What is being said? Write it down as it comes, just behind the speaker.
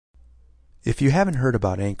If you haven't heard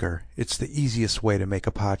about Anchor, it's the easiest way to make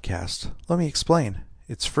a podcast. Let me explain.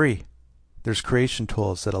 It's free. There's creation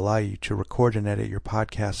tools that allow you to record and edit your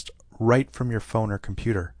podcast right from your phone or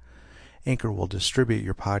computer. Anchor will distribute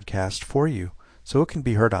your podcast for you, so it can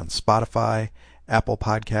be heard on Spotify, Apple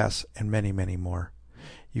Podcasts, and many, many more.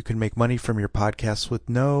 You can make money from your podcast with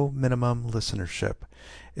no minimum listenership.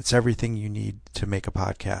 It's everything you need to make a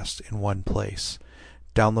podcast in one place.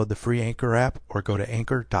 Download the free Anchor app or go to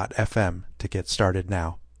anchor.fm to get started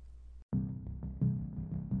now.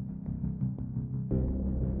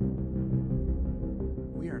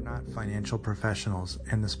 We are not financial professionals,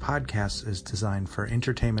 and this podcast is designed for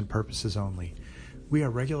entertainment purposes only. We are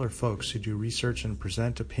regular folks who do research and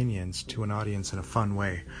present opinions to an audience in a fun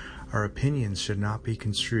way. Our opinions should not be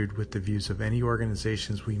construed with the views of any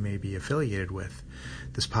organizations we may be affiliated with.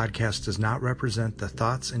 This podcast does not represent the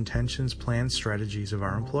thoughts, intentions, plans, strategies of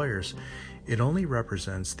our employers. It only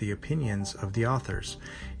represents the opinions of the authors.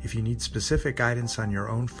 If you need specific guidance on your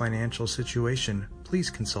own financial situation, please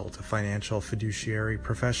consult a financial fiduciary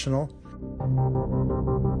professional.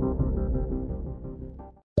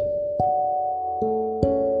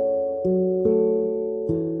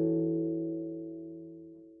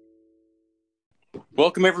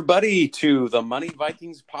 Welcome, everybody, to the Money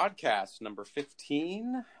Vikings podcast, number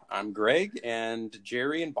 15. I'm Greg, and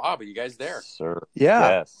Jerry and Bob. Are you guys there? Sir. Yeah.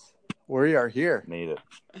 Yes. We are here. Made it.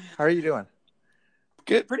 How are you doing?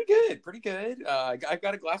 Good, pretty good. I've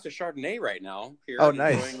got a glass of Chardonnay right now here. Oh,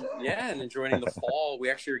 nice. Enjoying the fall. We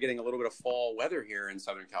actually are getting a little bit of fall weather here in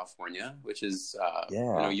Southern California, which is,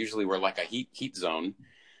 usually we're like a heat zone.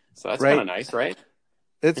 So that's kind of nice, right?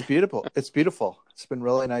 It's beautiful. It's been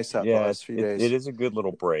really nice out the last few days. It is a good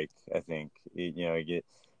little break, I think. You get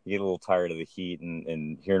a little tired of the heat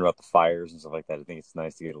and hearing about the fires and stuff like that. I think it's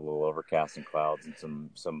nice to get a little overcast and clouds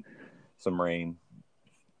and some rain.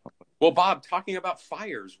 Well, Bob, talking about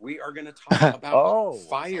fires, we are going to talk about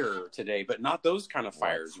fire today, but not those kind of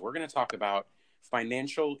fires. We're going to talk about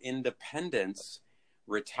financial independence,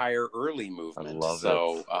 retire early movement. I love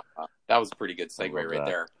it. That was a pretty good segue right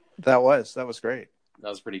there. That was great. That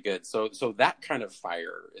was pretty good. So that kind of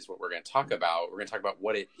fire is what we're going to talk about. We're going to talk about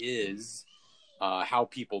what it is, how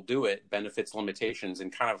people do it, benefits, limitations,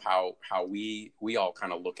 and kind of how we all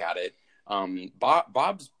kind of look at it.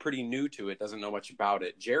 Bob's pretty new to it, doesn't know much about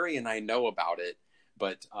it. Jerry and I know about it,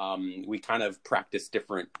 but we kind of practice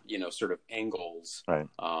different, sort of angles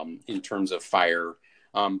in terms of fire.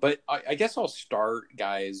 But I guess I'll start,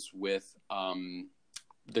 guys, with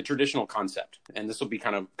the traditional concept, and this will be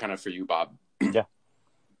kind of for you, Bob. Yeah.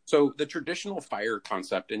 So the traditional fire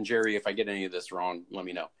concept, and Jerry, if I get any of this wrong, let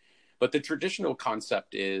me know. But the traditional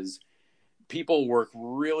concept is people work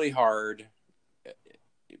really hard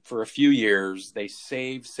for a few years. They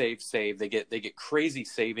save. They get crazy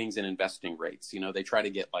savings and investing rates. They try to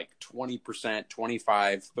get like 20%,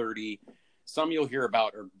 25, 30. Some you'll hear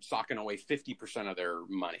about are socking away 50% of their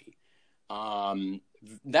money.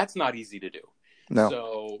 That's not easy to do. No.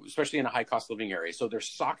 So, especially in a high cost living area. So they're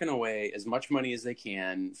socking away as much money as they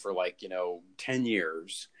can for 10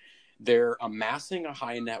 years. They're amassing a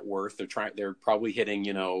high net worth. They're probably hitting,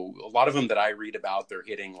 a lot of them that I read about, they're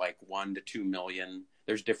hitting like 1 to 2 million.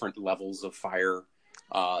 There's different levels of fire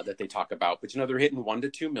that they talk about, but they're hitting 1 to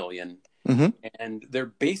 2 million. Mm-hmm. And they're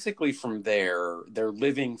basically from there, they're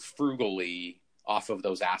living frugally off of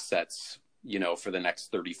those assets, for the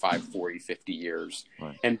next 35, 40, 50 years.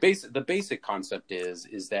 Right. And the basic concept is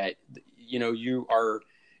that,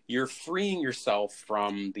 you're freeing yourself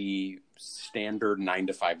from the standard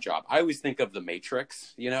 9-to-5 job. I always think of The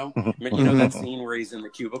Matrix, that scene where he's in the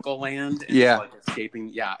cubicle land. And yeah.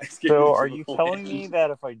 Escaping So are you telling me that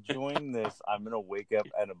if I join this, I'm going to wake up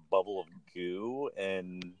in a bubble of goo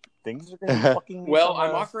and things are going to be fucking... Well,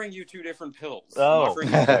 I'm offering you 2 different pills. Oh,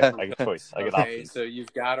 I get choice. I get options. So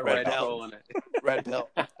you've got a red pill and a red pill.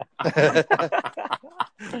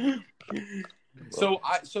 So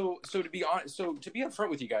to be upfront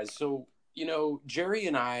with you guys, Jerry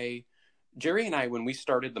and I, when we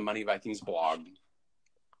started the Money Vikings blog,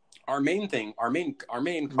 our main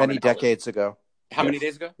many decades ago. How many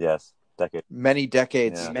days ago? Yes, decade. Many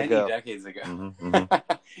decades ago. Many decades ago. Mm-hmm.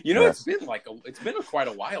 It's been quite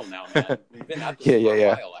a while now, man. We've been at this for a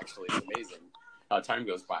while. Actually, it's amazing how time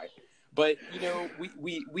goes by. But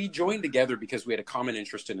we joined together because we had a common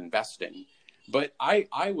interest in investing. But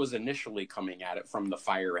I was initially coming at it from the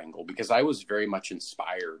fire angle because I was very much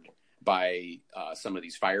inspired by some of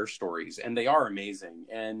these fire stories, and they are amazing.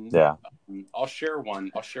 And I'll share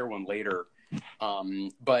one later.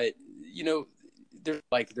 But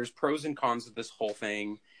there's pros and cons of this whole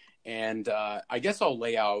thing, and I guess I'll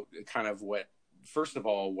lay out kind of what first of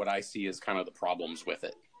all, what I see is kind of the problems with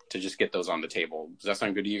it, to just get those on the table. Does that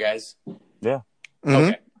sound good to you guys? Yeah.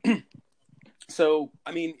 Okay. So,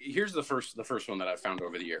 I mean, here's the first one that I've found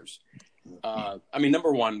over the years. I mean,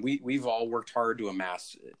 number one, we've all worked hard to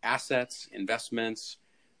amass assets, investments,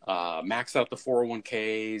 max out the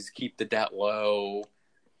 401ks, keep the debt low,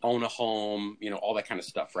 own a home, all that kind of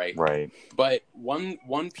stuff, right? Right. But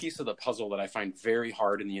one piece of the puzzle that I find very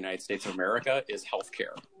hard in the United States of America is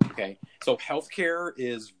healthcare. Okay. So healthcare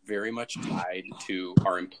is very much tied to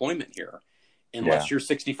our employment here, unless you're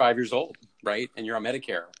 65 years old, right? And you're on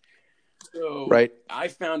Medicare. So Right. I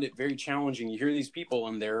found it very challenging. You hear these people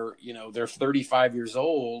and they're 35 years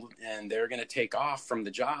old and they're going to take off from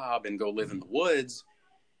the job and go live in the woods.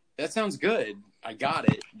 That sounds good. I got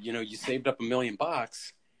it. You saved up $1 million,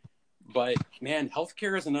 but man,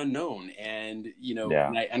 healthcare is an unknown. And,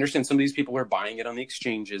 and I understand some of these people are buying it on the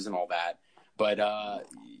exchanges and all that, but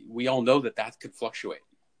we all know that could fluctuate.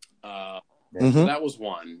 So that was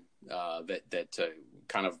one that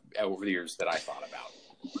kind of over the years that I thought about.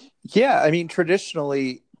 Yeah, I mean,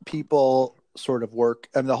 traditionally, people sort of work,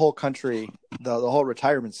 and the whole country, the whole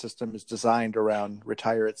retirement system is designed around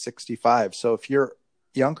retire at 65. So if you're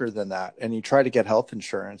younger than that and you try to get health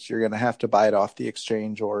insurance, you're going to have to buy it off the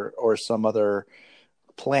exchange or some other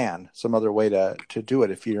plan, some other way to do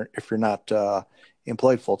it if you're not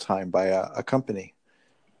employed full time by a company.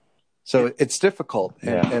 So it's difficult,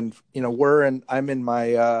 and I'm in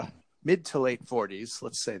my mid to late 40s,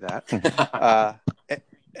 let's say that.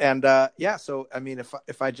 So I mean,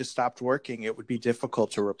 if I just stopped working, it would be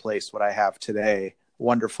difficult to replace what I have today.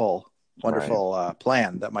 Wonderful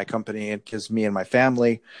plan that my company gives me and my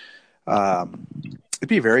family. It'd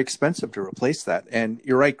be very expensive to replace that. And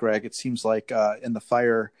you're right, Greg. It seems like in the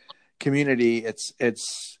fire community, it's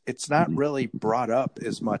not really brought up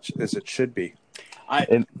as much as it should be. I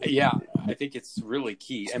think it's really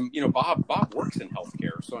key. And Bob works in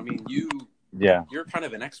healthcare, so I mean, you're kind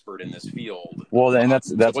of an expert in this field. Well, and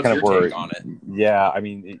that's what's kind your of where take on it? Yeah, I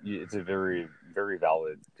mean, it's a very, very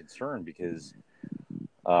valid concern because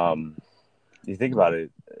you think about it.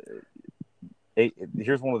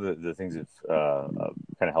 Here's one of the things of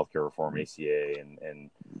kind of healthcare reform, ACA and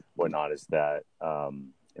whatnot, is that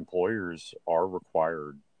employers are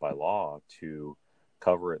required by law to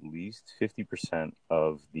cover at least 50%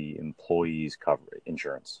 of the employee's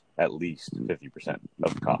insurance, at least 50%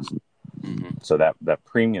 of the cost. Mm-hmm. So that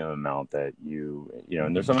premium amount that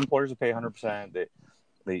and there's some employers that pay 100%.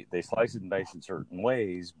 They slice it and dice in certain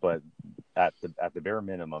ways, but at the bare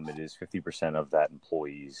minimum, it is 50% of that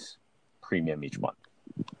employee's premium each month.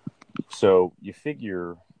 So you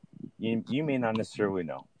figure you may not necessarily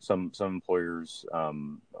know. Some employers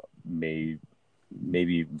may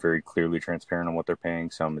be very clearly transparent on what they're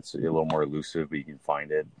paying. Some it's a little more elusive, but you can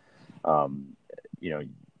find it.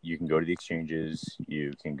 You can go to the exchanges.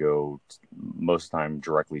 You can go most of the time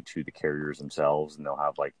directly to the carriers themselves, and they'll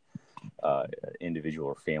have like individual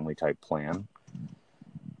or family type plan.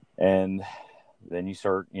 And then you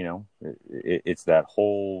start, it's that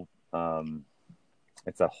whole other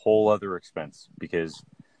expense, because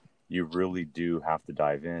you really do have to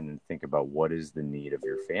dive in and think about what is the need of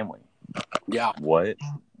your family. Yeah. What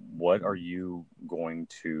are you going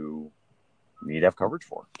to need to have coverage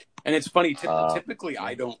for? And it's funny, typically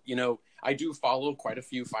I don't, I do follow quite a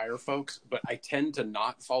few fire folks, but I tend to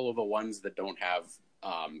not follow the ones that don't have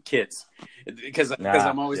kids, because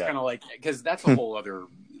I'm always kind of like, because that's a whole other,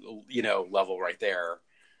 level right there.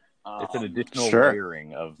 It's an additional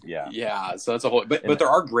layering of, so that's a whole, but there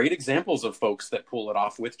are great examples of folks that pull it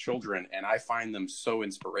off with children, and I find them so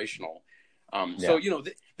inspirational. So,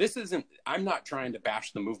 this isn't, I'm not trying to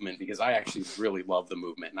bash the movement, because I actually really love the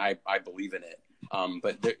movement and I believe in it.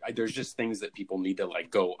 But there's just things that people need to like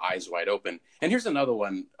go eyes wide open. And here's another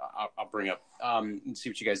one I'll bring up, and see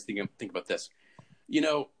what you guys think about this.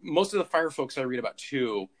 Most of the fire folks I read about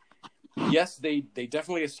too, yes, they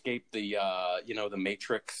definitely escaped the, the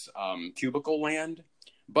Matrix cubicle land,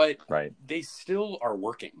 but they still are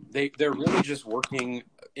working. They're really just working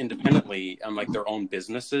independently on like their own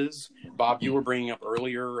businesses. Bob, you were bringing up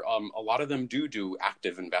earlier, a lot of them do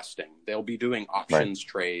active investing. They'll be doing options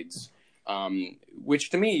trades, which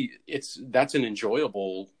to me, that's an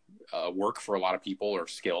enjoyable work for a lot of people, or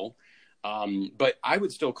skill. But I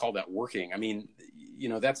would still call that working. I mean,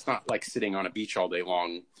 that's not like sitting on a beach all day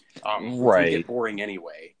long. Which would get boring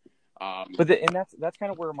anyway. But that's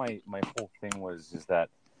kind of where my whole thing was, is that,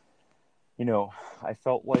 I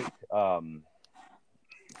felt like the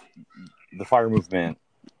fire movement,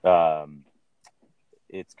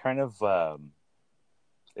 it's kind of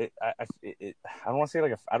I don't want to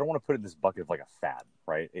say I don't want to put it in this bucket of like a fad,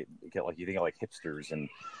 right? Like you think of like hipsters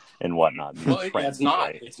and whatnot. Well, trends, it's not.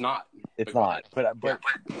 right? It's not. It's not. But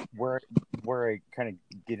where I kind of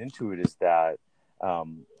get into it is that,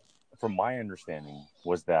 from my understanding,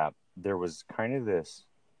 was that there was kind of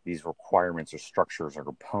these requirements or structures or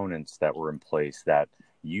components that were in place that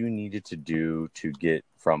you needed to do to get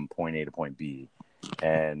from point A to point B,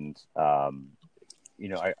 and I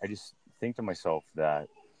just think to myself that,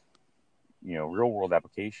 real world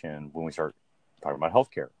application, when we start talking about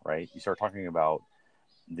healthcare, right? You start talking about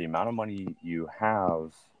the amount of money you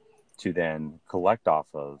have to then collect off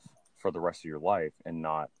of for the rest of your life and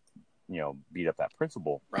not, beat up that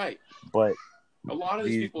principle. Right. But a lot of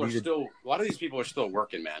these people are still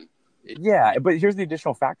working, man. But here's the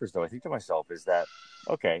additional factors, though. I think to myself is that,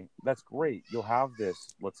 okay, that's great. You'll have this,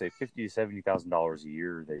 let's say, $50,000 to $70,000 a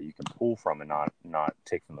year that you can pull from and not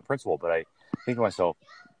take from the principal. But I think to myself,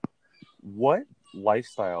 what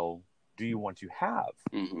lifestyle do you want to have?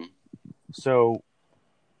 Mm-hmm. So,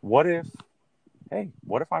 what if I'm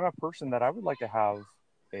a person that I would like to have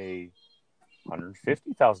a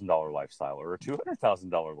 $150,000 lifestyle or a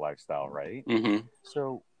 $200,000 lifestyle, right? Mm-hmm.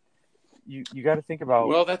 So you got to think about.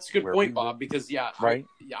 Well, that's a good point, Bob. Because right,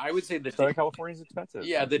 I would say that Southern California is expensive.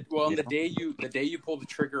 Yeah, the day you pull the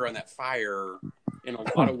trigger on that fire, in a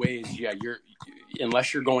lot of ways, you're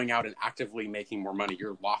unless you're going out and actively making more money,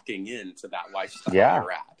 you're locking into that lifestyle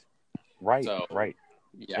you're at. Right, so, right.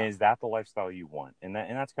 Yeah. And is that the lifestyle you want? And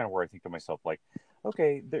that's kind of where I think to myself, like,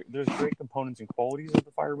 okay, there's great components and qualities of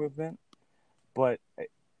the fire movement, but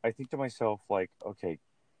I think to myself, like, okay,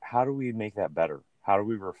 how do we make that better? How do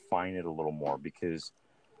we refine it a little more? Because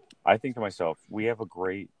I think to myself, we have a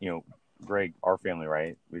great, Greg, our family,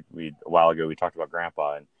 right? We a while ago we talked about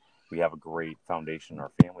Grandpa, and we have a great foundation in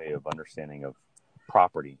our family of understanding of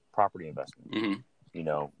property investment.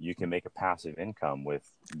 Mm-hmm. You can make a passive income with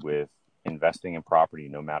investing in property,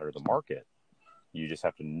 no matter the market. You just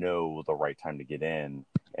have to know the right time to get in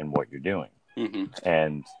and what you're doing. Mm-hmm.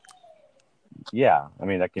 And yeah, I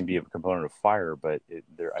mean, that can be a component of fire, but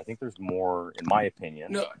I think there's more, in my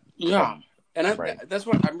opinion. No, yeah. That's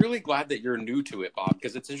what I'm really glad that you're new to it, Bob,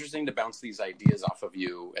 because it's interesting to bounce these ideas off of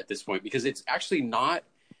you at this point, because it's actually not,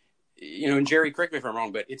 and Jerry, correct me if I'm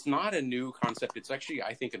wrong, but it's not a new concept. It's actually,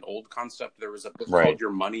 I think, an old concept. There was a book called Your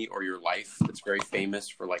Money or Your Life that's very famous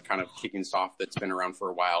for like kind of kicking us off, that's been around for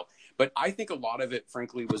a while. But I think a lot of it,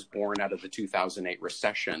 frankly, was born out of the 2008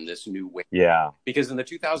 recession, this new wave. Yeah. Because in the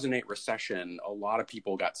 2008 recession, a lot of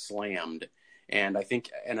people got slammed. And I think,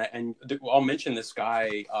 I'll mention this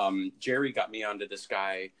guy, Jerry got me onto this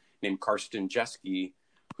guy named Karsten Jeske,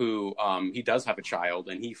 who he does have a child,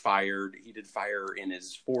 and he did fire in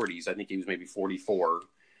his 40s. I think he was maybe 44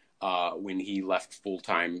 when he left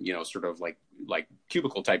full-time, sort of like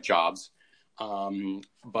cubicle type jobs.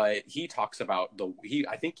 But he talks about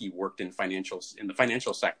I think he worked in the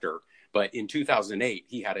financial sector, but in 2008,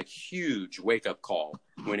 he had a huge wake up call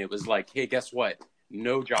when it was like, hey, guess what?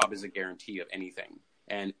 No job is a guarantee of anything.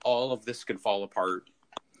 And all of this could fall apart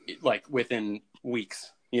like within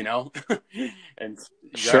weeks, and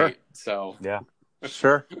sure. Right, so yeah,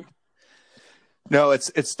 sure. No,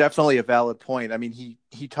 it's definitely a valid point. I mean,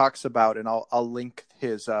 he talks about, and I'll link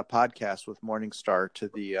his podcast with Morningstar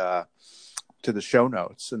to the show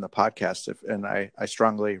notes in the podcast, and I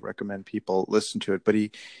strongly recommend people listen to it. But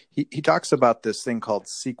he talks about this thing called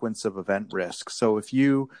sequence of event risk. So if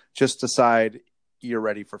you just decide you're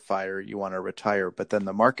ready for fire, you want to retire, but then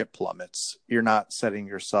the market plummets, you're not setting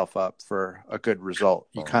yourself up for a good result.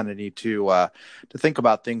 You kind of need to think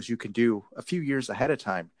about things you can do a few years ahead of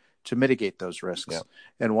time to mitigate those risks. Yep.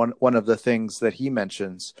 And one of the things that he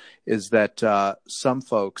mentions is that some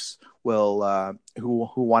folks will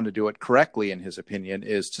who want to do it correctly, in his opinion,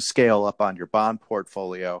 is to scale up on your bond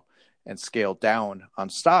portfolio and scale down on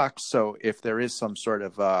stocks. So if there is some sort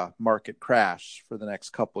of market crash for the next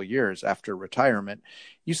couple of years after retirement,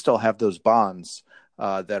 you still have those bonds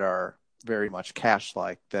that are very much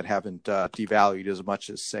cash-like, that haven't devalued as much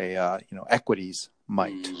as, say, equities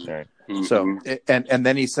might. Mm-hmm. So, and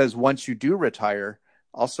then he says, once you do retire,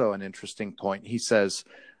 also an interesting point, he says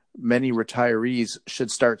many retirees should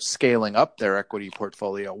start scaling up their equity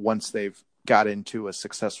portfolio once they've got into a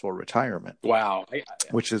successful retirement. Wow.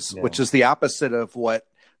 Which is the opposite of what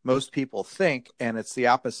most people think, and it's the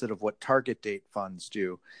opposite of what target date funds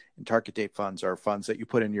do. And target date funds are funds that you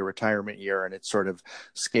put in your retirement year, and it sort of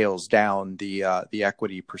scales down the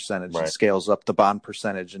equity percentage and scales up the bond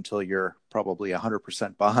percentage until you're probably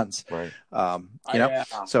 100% bonds. Right.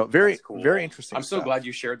 So very, cool. very interesting. I'm so glad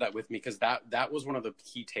you shared that with me, because that was one of the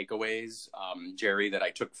key takeaways, Jerry, that I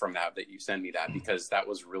took from that you sent me that, because that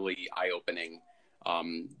was really eye-opening,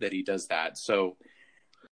 that he does that. So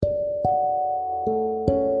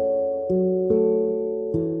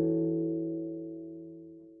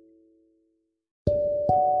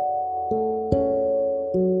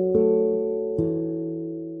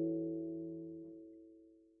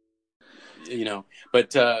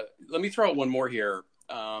but let me throw out one more here.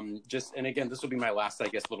 And again, this will be my last, I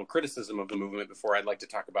guess, little criticism of the movement before I'd like to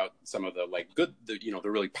talk about some of the the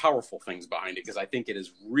really powerful things behind it, because I think it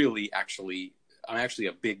is really I'm actually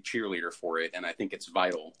a big cheerleader for it, and I think it's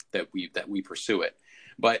vital that we pursue it.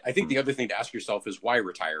 But I think the other thing to ask yourself is, why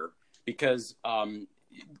retire? Because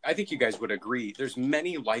I think you guys would agree, there's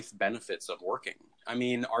many life benefits of working. I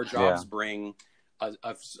mean, our jobs bring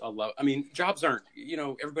jobs aren't,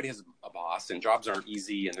 everybody has a boss, and jobs aren't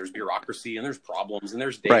easy, and there's bureaucracy, and there's problems, and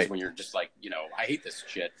there's days when you're just like, I hate this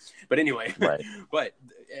shit. But anyway, but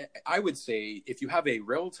I would say if you have a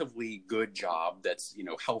relatively good job that's,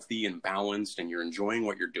 healthy and balanced, and you're enjoying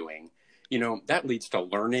what you're doing, that leads to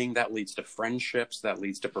learning, that leads to friendships, that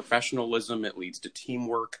leads to professionalism, it leads to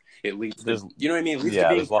teamwork, it leads to, it leads to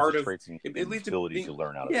being part of, it leads to abilities you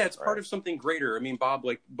learn out of it. It's part of something greater. I mean, Bob,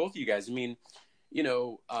 like both of you guys,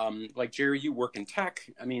 like Jerry, you work in tech.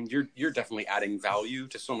 I mean, you're definitely adding value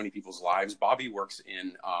to so many people's lives. Bobby works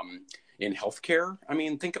in healthcare. I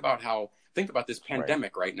mean, think about this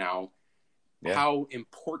pandemic right now, how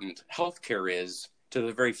important healthcare is to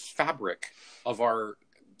the very fabric of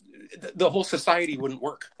the whole society wouldn't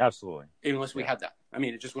work. Absolutely. Unless we had that. I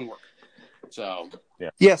mean, it just wouldn't work. So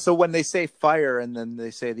so when they say FIRE, and then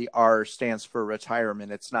they say the R stands for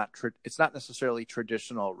retirement, it's not necessarily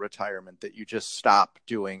traditional retirement that you just stop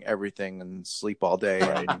doing everything and sleep all day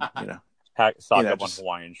and stock up on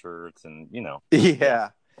Hawaiian shirts and no,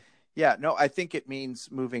 I think it means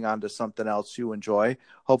moving on to something else you enjoy.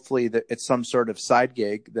 Hopefully that it's some sort of side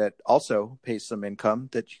gig that also pays some income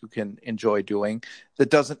that you can enjoy doing, that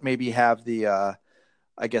doesn't maybe have the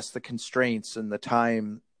the constraints and the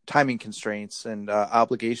timing constraints and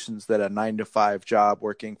obligations that a 9-to-5 job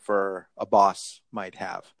working for a boss might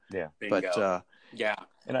have. Bingo.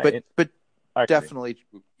 But definitely,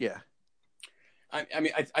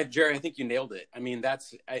 Jerry, I think you nailed it. I mean,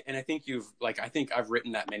 I think I've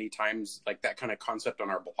written that many times, like that kind of concept on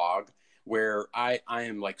our blog, where I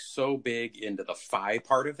am like so big into the FI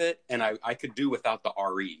part of it, and I could do without the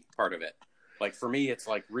RE part of it. Like for me, it's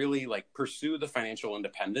like really like pursue the financial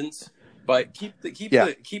independence, but keep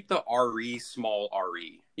the RE small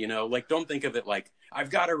RE. Like don't think of it like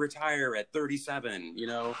I've got to retire at 37.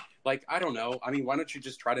 Like I don't know. I mean, why don't you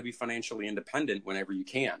just try to be financially independent whenever you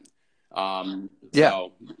can?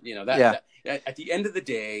 So that at the end of the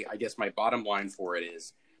day, I guess my bottom line for it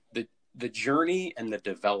is the journey and the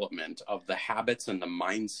development of the habits and the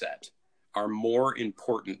mindset are more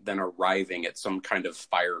important than arriving at some kind of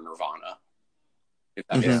fire nirvana. If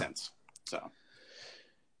that makes sense. So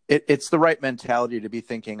it's the right mentality to be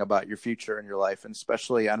thinking about your future and your life. And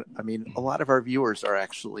especially, a lot of our viewers are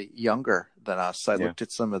actually younger than us. I looked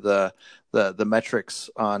at some of the metrics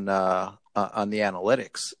on the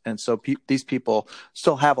analytics. And so these people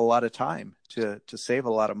still have a lot of time to save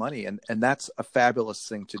a lot of money. And that's a fabulous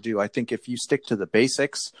thing to do. I think if you stick to the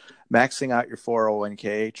basics, maxing out your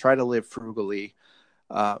 401k, try to live frugally.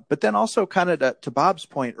 But then also kind of to Bob's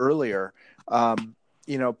point earlier,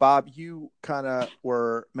 Bob, you kind of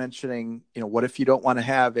were mentioning, what if you don't want to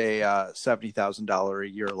have a $70,000 a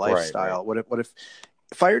year lifestyle? Right. What if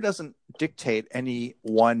FIRE doesn't dictate any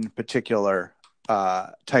one particular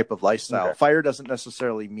type of lifestyle? Okay. FIRE doesn't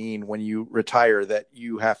necessarily mean when you retire that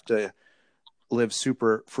you have to live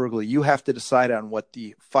super frugally. You have to decide on what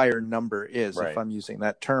the FIRE number is, if I'm using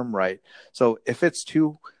that term right. So if it's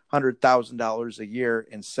 $200,000 a year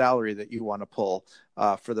in salary that you want to pull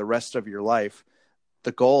for the rest of your life,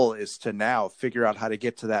 the goal is to now figure out how to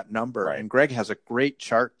get to that number. Right. And Greg has a great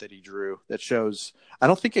chart that he drew that shows, I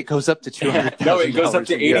don't think it goes up to $200,000. No, it goes up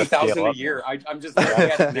to $80,000 a year. I'm just looking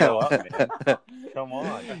at it now. Come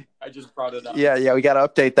on. I just brought it up. Yeah. We got to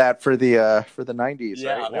update that for the 90s.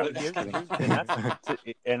 Yeah. Right? Well,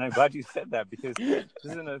 and I'm glad you said that, because this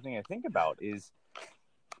is another thing I think about is,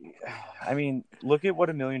 I mean, look at what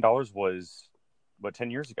 $1 million was, 10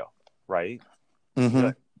 years ago, right? Mm-hmm.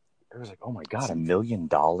 It was like, oh my God, $1 million?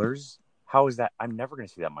 How is that? I'm never going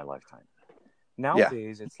to see that in my lifetime.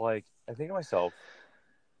 nowadays it's like, I think to myself,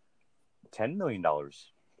 $10 million, $15,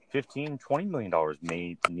 $20 million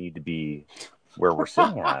may need to be where we're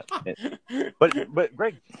sitting at. But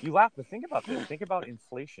Greg, you laugh, but think about this. Think about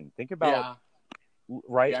inflation. Think about,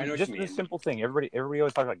 right? Yeah, I know Just what you the mean. simple thing. Everybody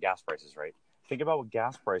always talks about gas prices, right? Think about what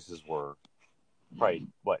gas prices were probably,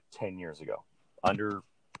 10 years ago? Under,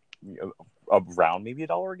 around maybe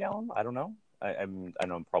 $1 a gallon? I don't know. I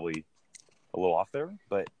know I'm probably a little off there,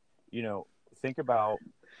 but, think about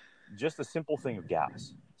just the simple thing of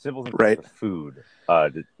gas, simple thing Right. of food,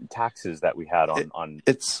 the taxes that we had on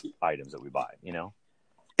It's items that we buy,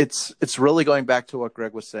 it's really going back to what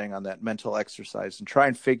Greg was saying on that mental exercise and try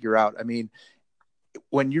and figure out. I mean,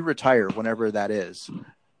 when you retire, whenever that is,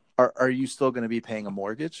 are you still going to be paying a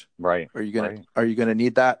mortgage? Right. Are you going to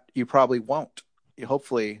need that? You probably won't.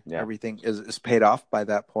 Hopefully everything is paid off by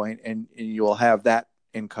that point, and you will have that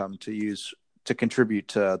income to use to contribute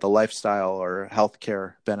to the lifestyle or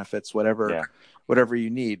healthcare benefits, whatever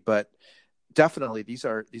you need. But definitely these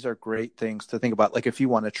are great things to think about. Like if you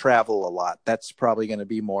want to travel a lot, that's probably going to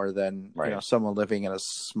be more than someone living in a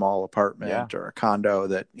small apartment or a condo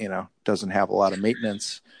that doesn't have a lot of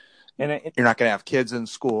maintenance. And you're not going to have kids in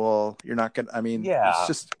school. You're not going to, it's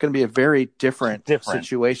just going to be a very different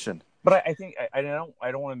situation. But I think I don't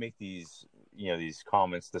want to make these these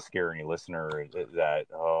comments to scare any listener that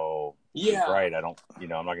right, I don't I'm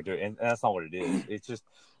not going to do it, and that's not what it is. It's just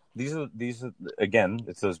these are again,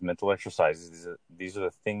 it's those mental exercises. These are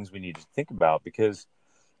the things we need to think about, because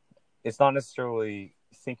it's not necessarily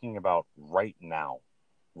thinking about right now.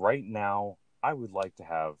 Right now, I would like to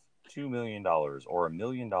have $2 million or $1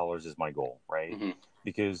 million is my goal, right? Mm-hmm.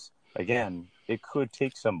 Because again, it could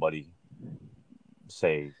take somebody,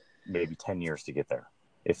 say, maybe 10 years to get there.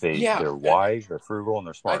 If they're wise, they're frugal, and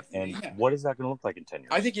they're smart. What is that going to look like in 10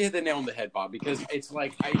 years? I think you hit the nail on the head, Bob, because it's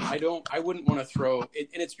like, I wouldn't want to throw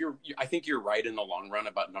it, and it's I think you're right in the long run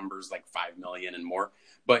about numbers like 5 million and more.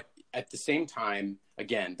 But at the same time,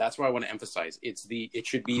 again, that's why I want to emphasize it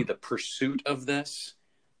should be the pursuit of this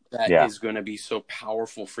that is going to be so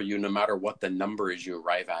powerful for you, no matter what the number is you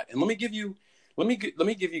arrive at. And let me give you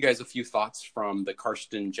guys a few thoughts from the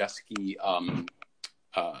Karsten Jeske,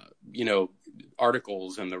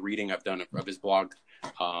 articles and the reading I've done of his blog,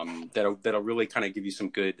 that'll really kind of give you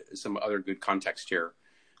some other good context here.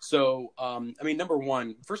 So, number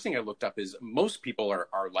one, first thing I looked up is most people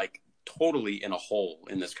are like totally in a hole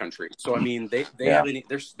in this country. So,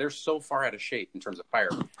 they're so far out of shape in terms of fire.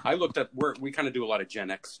 I looked up we kind of do a lot of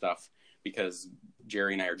Gen X stuff because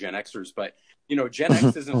Jerry and I are Gen Xers, but Gen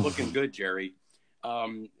X isn't looking good, Jerry.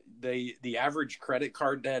 The average credit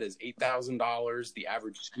card debt is $8,000. The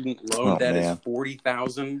average student loan debt is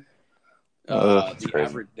 $40,000.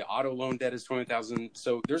 The auto loan debt is $20,000.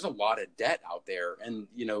 So there's a lot of debt out there, and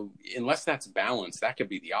unless that's balanced, that could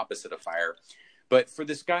be the opposite of fire. But for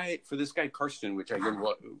this guy Karsten, which I think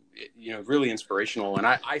really inspirational, and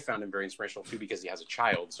I found him very inspirational too because he has a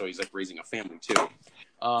child, so he's like raising a family too.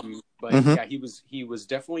 He was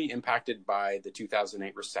definitely impacted by the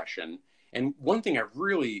 2008 recession. And one thing I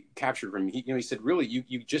really captured from him, he said, really,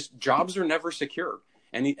 you just, jobs are never secure.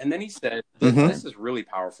 And then he said, this is really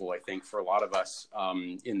powerful, I think, for a lot of us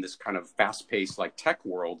in this kind of fast-paced like tech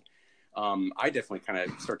world. I definitely kind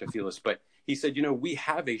of start to feel this, but he said, we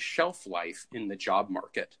have a shelf life in the job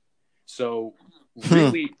market. So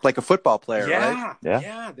really, like a football player, right?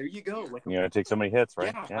 Yeah, there you go. Like, take so many hits,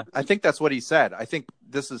 right? Yeah. I think that's what he said. I think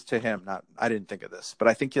this is to him. I didn't think of this, but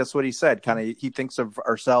I think that's what he said. Kind of, he thinks of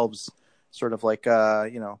ourselves sort of like, I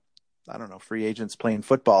don't know, free agents playing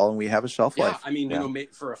football, and we have a shelf life.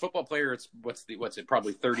 For a football player, it's what's it?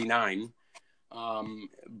 Probably 39.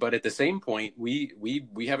 But at the same point, we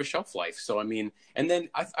have a shelf life. So, and then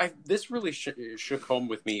this really shook home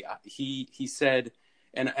with me. He said,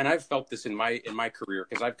 and I've felt this in my career,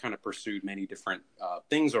 because I've kind of pursued many different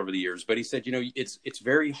things over the years, but he said, it's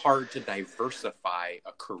very hard to diversify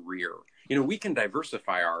a career. We can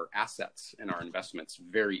diversify our assets and our investments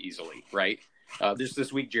very easily, right?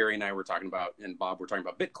 This week, Jerry and I were talking about, and Bob were talking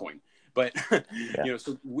about Bitcoin. But,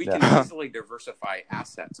 so we can easily diversify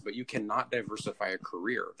assets, but you cannot diversify a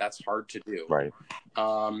career. That's hard to do. Right.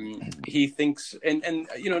 He thinks, and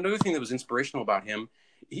another thing that was inspirational about him,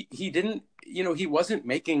 he didn't, he wasn't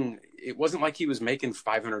making, it wasn't like he was making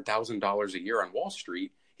 $500,000 a year on Wall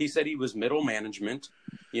Street. He said he was middle management,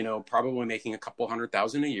 probably making a couple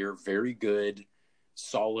 $100,000 a year, very good,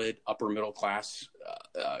 solid, upper middle class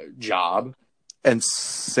job. And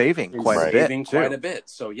saving quite a bit.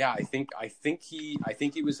 So yeah, I think he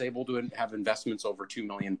was able to have investments over $2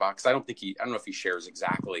 million. I don't know if he shares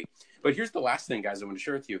exactly. But here's the last thing, guys, I want to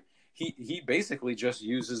share with you. he basically just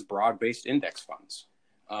uses broad-based index funds.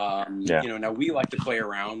 Yeah. Now we like to play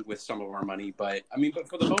around with some of our money, but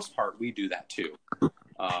for the most part, we do that too.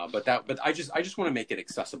 But I just want to make it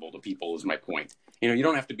accessible to people is my point. You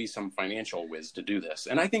don't have to be some financial whiz to do this.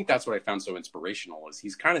 And I think that's what I found so inspirational is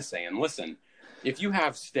he's kind of saying, listen, if you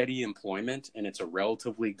have steady employment and it's a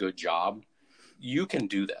relatively good job, you can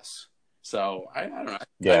do this. So I don't know.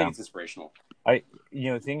 Yeah. I think it's inspirational.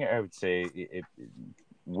 The thing I would say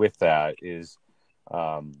with that is,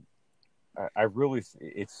 I really,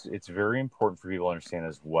 it's very important for people to understand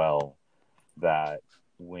as well that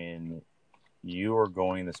when you are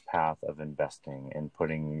going this path of investing and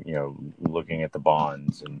putting, looking at the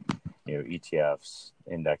bonds and, ETFs,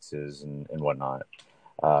 indexes and whatnot,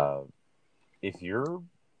 if you're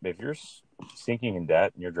sinking in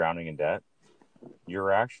debt and you're drowning in debt,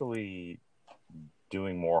 you're actually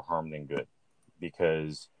doing more harm than good,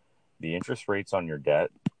 because the interest rates on your debt,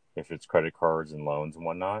 if it's credit cards and loans and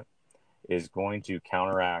whatnot, is going to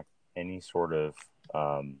counteract any sort of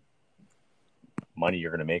money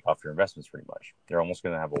you're going to make off your investments pretty much. They're almost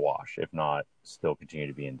going to have a wash, if not still continue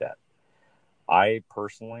to be in debt. I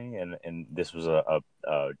personally, and this was a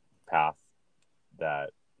path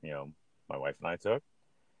that, my wife and I took,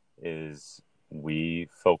 is we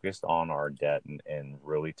focused on our debt and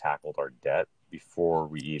really tackled our debt before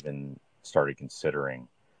we even started considering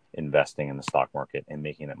investing in the stock market and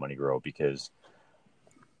making that money grow. Because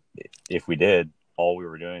if we did, all we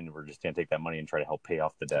were doing, we're just going to take that money and try to help pay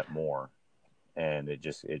off the debt more. And it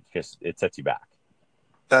sets you back.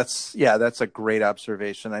 That's a great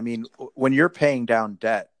observation. I mean, when you're paying down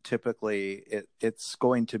debt, typically it's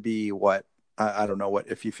going to be what, I don't know what,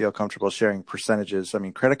 if you feel comfortable sharing percentages. I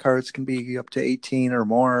mean, credit cards can be up to 18 or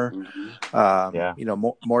more.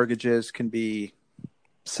 Mortgages can be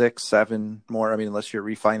 6, 7 more. I mean, unless you're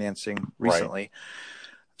refinancing recently. Right.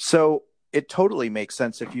 So it totally makes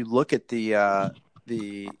sense if you look at the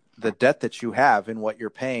debt that you have and what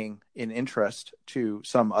you're paying in interest to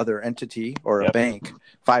some other entity or a bank,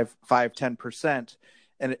 5-10%.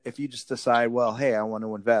 And if you just decide, well, hey, I want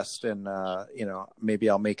to invest and, maybe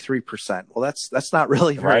I'll make 3%. Well, that's not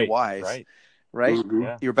really very wise, right? Mm-hmm.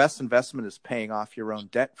 Yeah. Your best investment is paying off your own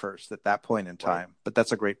debt first at that point in time. Right. But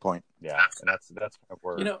that's a great point. Yeah. And that's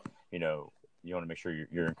where, you want to make sure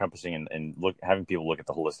you're encompassing and having people look at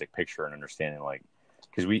the holistic picture and understanding, like,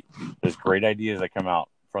 because there's great ideas that come out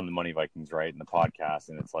from the Money Vikings, right, in the podcast,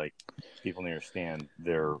 and it's like people need to understand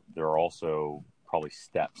there are also probably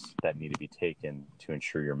steps that need to be taken to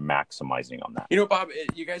ensure you're maximizing on that. Bob,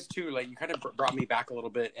 you guys too, like, you kind of brought me back a little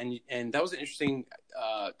bit, and that was an interesting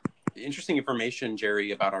information,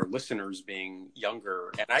 Jerry, about our listeners being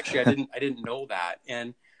younger. And actually, I didn't know that,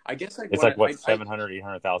 and I guess it's like 700,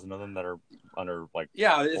 800,000 of them that are under, like,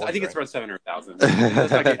 I think it's around 700,000.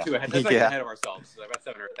 Let's not get too ahead. Let's not get ahead of ourselves. So about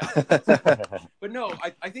 700,000. But no,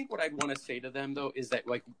 I think what I'd want to say to them though is that,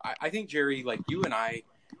 like, I think, Jerry, like, you and I,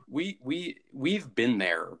 we've been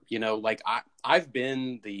there. Like, I've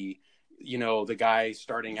been the guy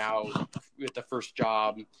starting out with the first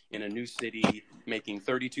job in a new city, making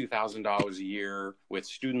 $32,000 a year with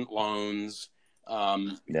student loans.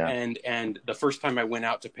 And the first time I went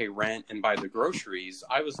out to pay rent and buy the groceries,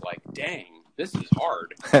 I was like, dang, this is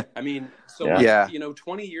hard. I mean, so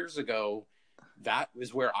 20 years ago, that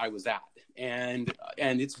was where I was at. And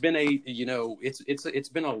it's been it's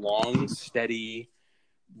been a long, steady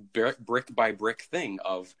brick by brick thing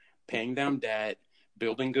of paying down debt,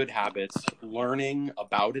 building good habits, learning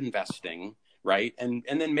about investing, right? And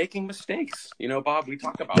then making mistakes. Bob, we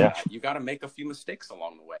talk about that. You got to make a few mistakes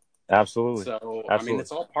along the way. Absolutely. So, Absolutely. I mean,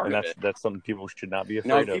 it's all part of it. That's something people should not be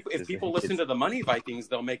afraid of. If people listen to the Money Vikings,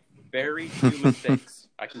 they'll make very few mistakes.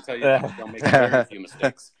 I can tell you that. They'll make very few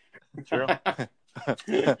mistakes. True.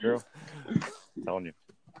 True. I'm telling you.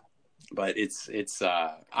 But it's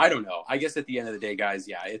I don't know. I guess at the end of the day, guys,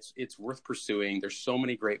 it's worth pursuing. There's so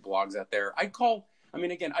many great blogs out there. I'd call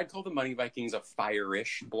the Money Vikings a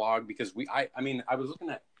fire-ish blog, because I was looking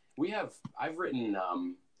at, I've written,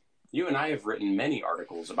 you and I have written many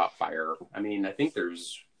articles about FIRE. I mean, I think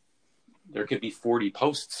there could be 40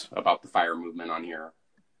 posts about the FIRE movement on here.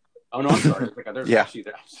 Oh no, I'm sorry. Actually,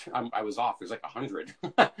 I was off. There's like 100.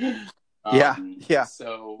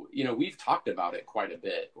 So, we've talked about it quite a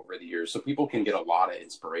bit over the years, so people can get a lot of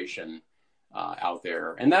inspiration out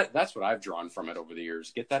there. And that's what I've drawn from it over the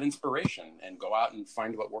years. Get that inspiration and go out and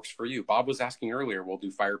find what works for you. Bob was asking earlier, well,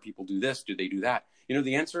 do FIRE people do this? Do they do that?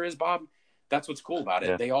 The answer is, Bob, that's what's cool about it.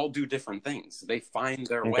 Yeah. They all do different things. They find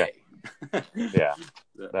their way. Yeah.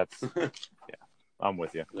 I'm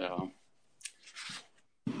with you. Yeah.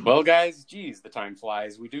 Well, guys, geez, the time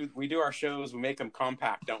flies. We do our shows. We make them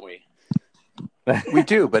compact, don't we? We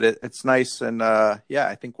do, but it's nice, and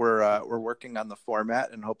I think we're working on the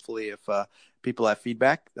format, and hopefully, if people have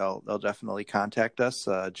feedback, they'll definitely contact us.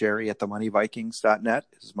 Jerry at themoneyvikings.net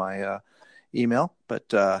is my email. But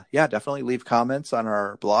definitely leave comments on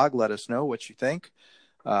our blog. Let us know what you think,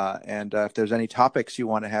 and if there's any topics you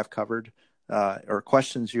want to have covered or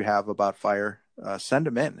questions you have about fire, send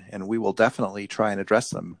them in, and we will definitely try and address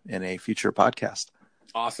them in a future podcast.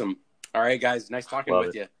 Awesome. All right, guys. Nice talking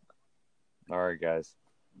with you. All right, guys.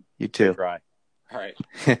 You too. Dry. All right.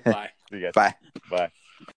 Bye. See you guys. Bye. Bye.